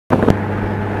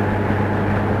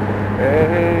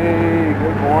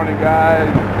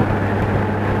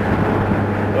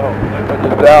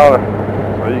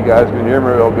guys can hear me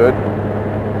real good.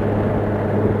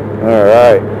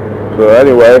 Alright, so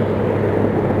anyway,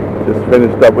 just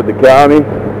finished up with the county,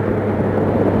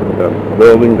 the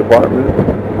building department.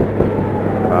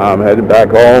 I'm heading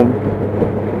back home.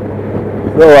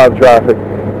 Still a lot of traffic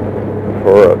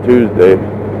for Tuesday.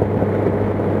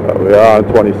 We are on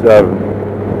 27.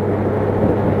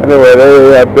 Anyway,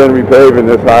 they have been repaving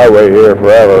this highway here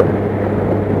forever,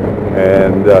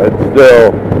 and it's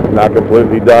still not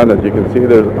completely done. As you can see,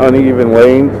 there's uneven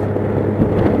lanes,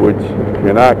 which if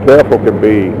you're not careful can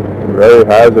be very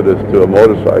hazardous to a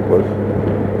motorcyclist.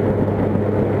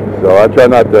 So I try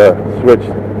not to switch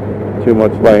too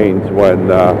much lanes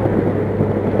when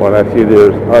I see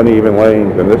there's uneven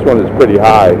lanes, and this one is pretty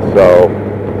high, so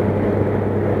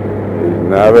it's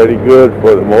not very good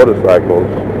for the motorcycles.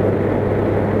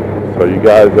 So you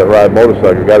guys that ride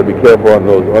motorcycles got to be careful on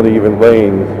those uneven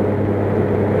lanes.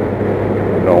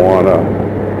 You don't want to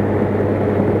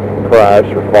crash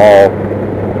or fall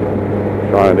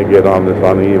trying to get on this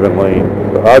uneven lane.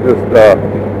 So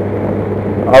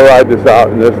I'll ride this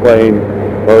out in this lane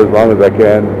for as long as I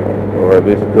can, or at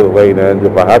least to the lane end.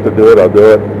 If I have to do it, I'll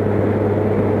do it.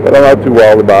 But I'm not too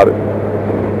wild about it.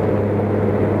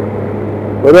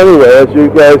 But anyway, as you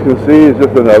guys can see, it's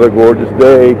just another gorgeous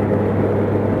day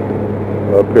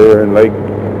up here in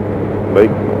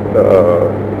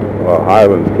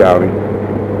Highlands County,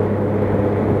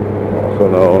 also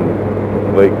known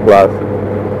Lake Placid.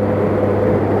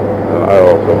 And I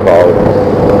also call it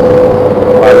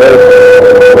my Lake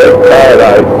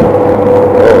Paradise.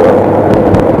 Oh,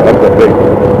 that's a big,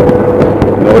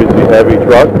 noisy, heavy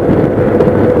truck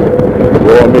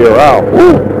blowing me around.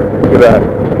 Woo! Look at that.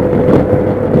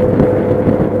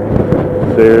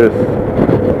 Serious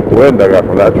wind I got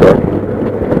from that truck.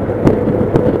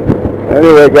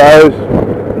 Anyway, guys,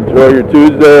 enjoy your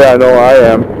Tuesday. I know I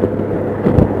am.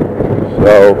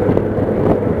 So,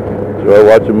 enjoy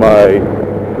watching my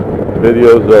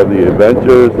videos of the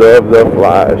adventures of the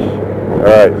Flash.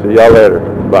 Alright, see y'all later.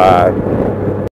 Bye.